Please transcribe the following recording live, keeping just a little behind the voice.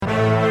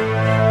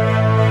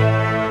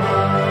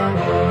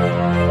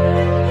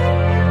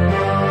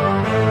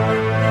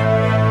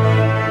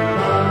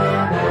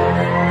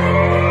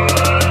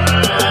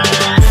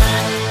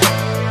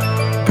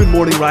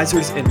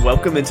Risers, and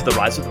welcome into the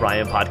Rise with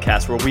Ryan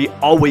podcast, where we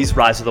always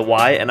rise with a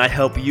Y, and I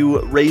help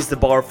you raise the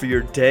bar for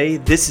your day.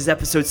 This is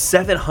episode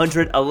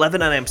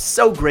 711, and I'm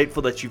so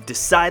grateful that you've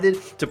decided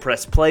to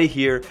press play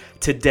here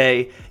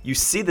today. You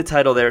see the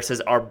title there. It says,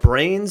 Our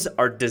Brains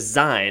Are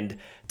Designed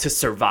to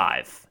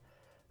Survive.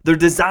 They're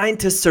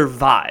designed to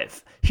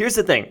survive. Here's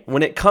the thing.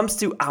 When it comes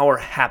to our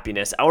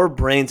happiness, our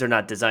brains are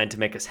not designed to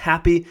make us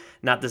happy,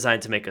 not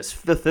designed to make us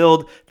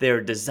fulfilled. They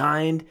are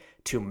designed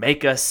to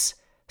make us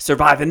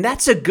survive. And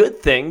that's a good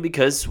thing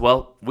because,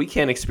 well, we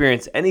can't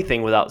experience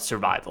anything without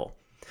survival.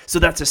 So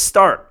that's a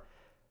start.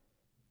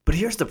 But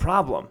here's the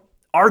problem.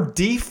 Our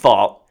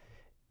default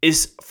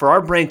is for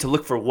our brain to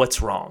look for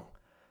what's wrong,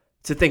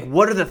 to think,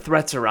 what are the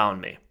threats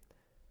around me?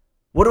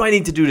 What do I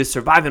need to do to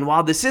survive? And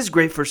while this is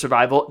great for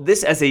survival,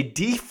 this as a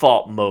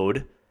default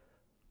mode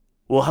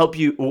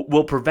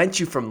will prevent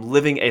you from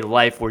living a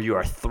life where you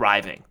are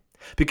thriving,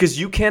 because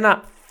you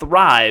cannot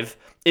thrive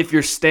if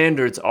your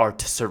standards are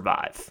to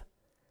survive.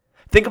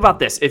 Think about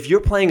this. If you're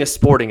playing a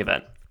sporting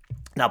event,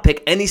 now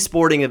pick any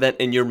sporting event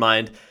in your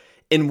mind.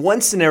 In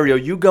one scenario,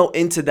 you go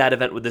into that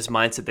event with this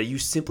mindset that you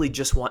simply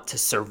just want to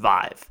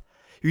survive.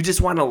 You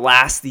just want to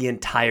last the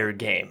entire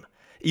game.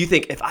 You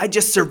think, if I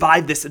just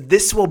survive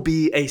this will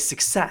be a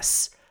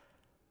success.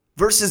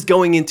 Versus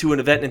going into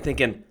an event and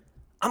thinking,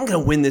 I'm going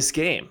to win this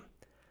game.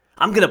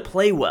 I'm going to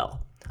play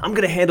well. I'm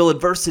going to handle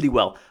adversity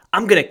well.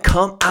 I'm going to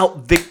come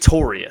out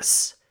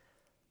victorious.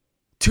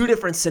 Two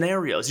different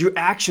scenarios. Your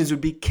actions would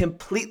be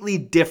completely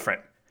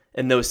different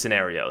in those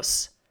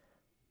scenarios.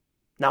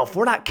 Now, if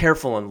we're not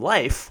careful in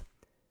life,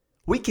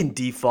 we can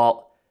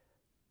default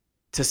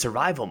to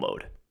survival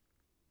mode.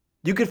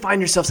 You could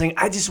find yourself saying,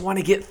 I just want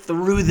to get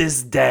through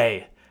this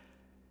day.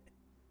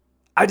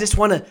 I just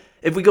want to,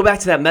 if we go back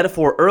to that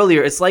metaphor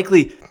earlier, it's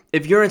likely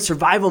if you're in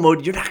survival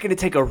mode, you're not going to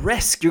take a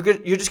risk. You're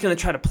just going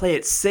to try to play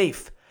it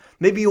safe.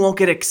 Maybe you won't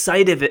get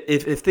excited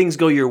if things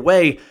go your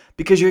way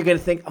because you're going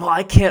to think, oh,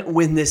 I can't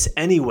win this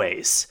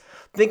anyways.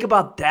 Think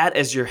about that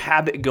as your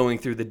habit going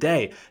through the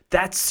day.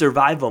 That's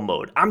survival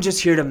mode. I'm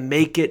just here to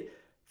make it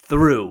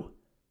through.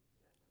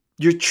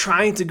 You're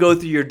trying to go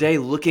through your day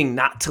looking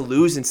not to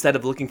lose instead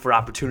of looking for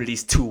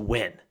opportunities to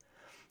win.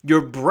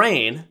 Your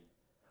brain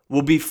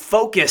will be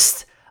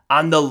focused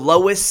on the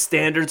lowest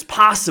standards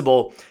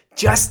possible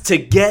just to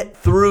get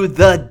through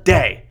the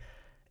day.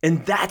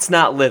 And that's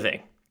not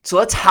living. So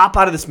let's hop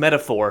out of this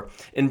metaphor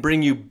and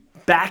bring you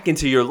back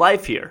into your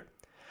life here.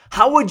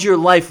 How would your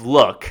life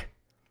look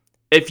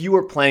if you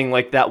were playing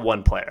like that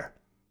one player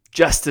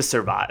just to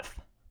survive?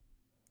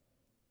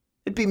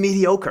 It'd be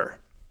mediocre.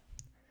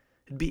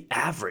 It'd be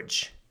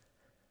average.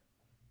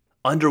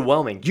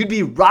 Underwhelming. You'd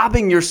be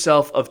robbing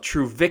yourself of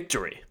true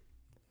victory.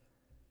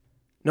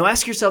 Now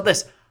ask yourself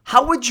this.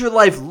 How would your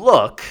life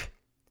look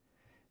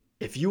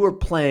if you were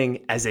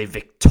playing as a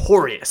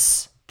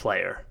victorious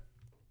player?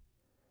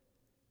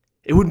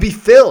 It would be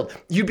filled.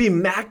 You'd be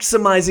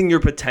maximizing your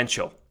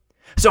potential.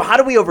 So how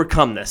do we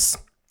overcome this?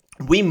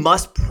 We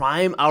must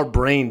prime our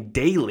brain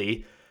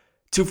daily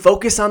to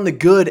focus on the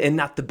good and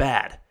not the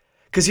bad.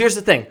 Because here's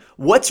the thing.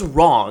 What's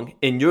wrong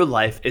in your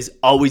life is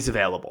always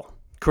available,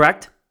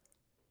 correct?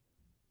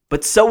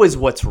 But so is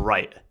what's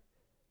right.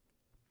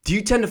 Do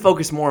you tend to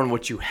focus more on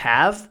what you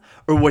have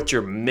or what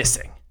you're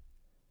missing?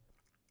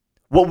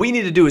 What we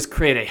need to do is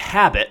create a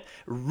habit,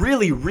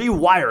 really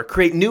rewire,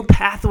 create new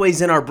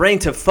pathways in our brain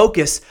to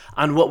focus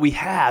on what we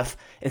have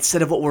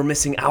instead of what we're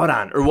missing out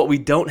on or what we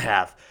don't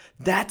have.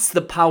 That's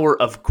the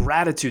power of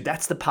gratitude.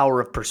 That's the power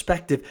of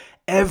perspective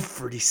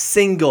every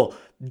single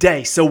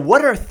day. So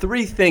what are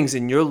 3 things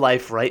in your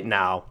life right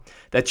now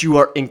that you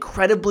are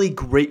incredibly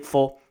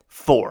grateful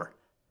for?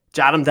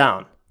 Jot them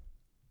down.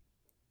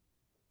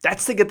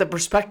 That's to get the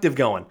perspective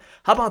going.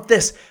 How about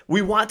this?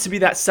 We want to be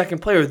that second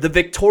player, the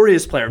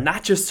victorious player,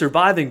 not just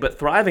surviving, but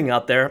thriving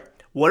out there.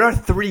 What are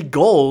 3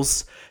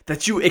 goals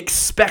that you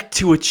expect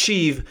to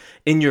achieve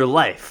in your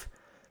life?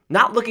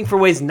 Not looking for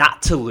ways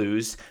not to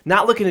lose,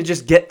 not looking to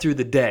just get through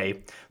the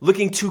day,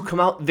 looking to come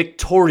out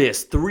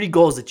victorious. 3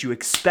 goals that you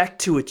expect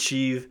to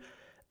achieve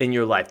in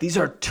your life. These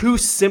are 2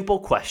 simple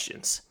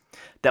questions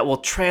that will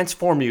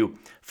transform you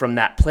from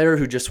that player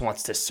who just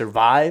wants to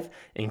survive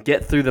and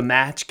get through the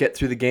match, get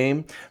through the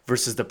game,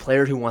 versus the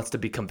player who wants to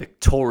become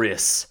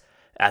victorious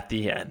at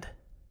the end.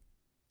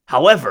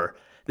 However,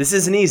 this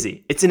isn't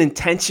easy. It's an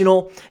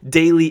intentional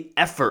daily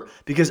effort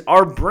because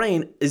our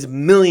brain is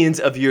millions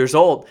of years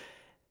old.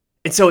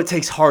 And so it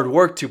takes hard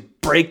work to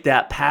break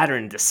that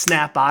pattern, to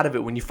snap out of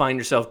it when you find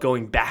yourself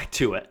going back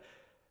to it.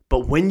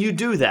 But when you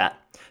do that,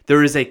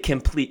 there is a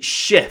complete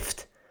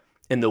shift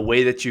in the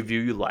way that you view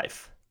your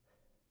life.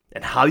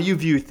 And how you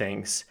view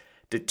things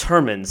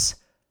determines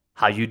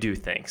how you do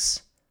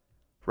things.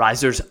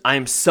 Risers, I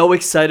am so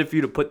excited for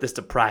you to put this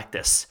to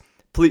practice.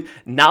 Please,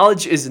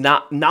 knowledge is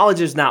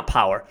not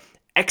power.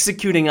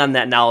 Executing on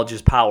that knowledge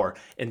is power.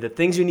 And the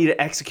things you need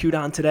to execute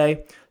on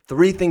today,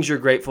 3 things you're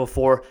grateful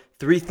for,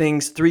 3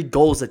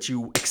 goals that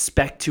you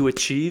expect to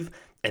achieve.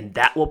 And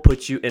that will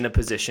put you in a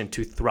position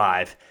to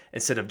thrive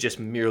instead of just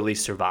merely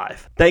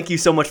survive. Thank you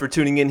so much for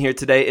tuning in here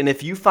today. And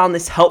if you found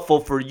this helpful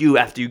for you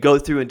after you go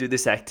through and do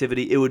this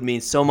activity, it would mean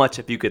so much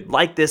if you could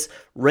like this,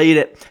 rate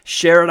it,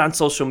 share it on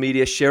social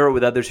media, share it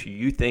with others who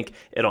you think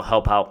it'll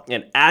help out.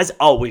 And as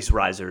always,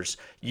 risers,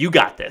 you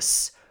got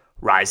this.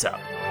 Rise up.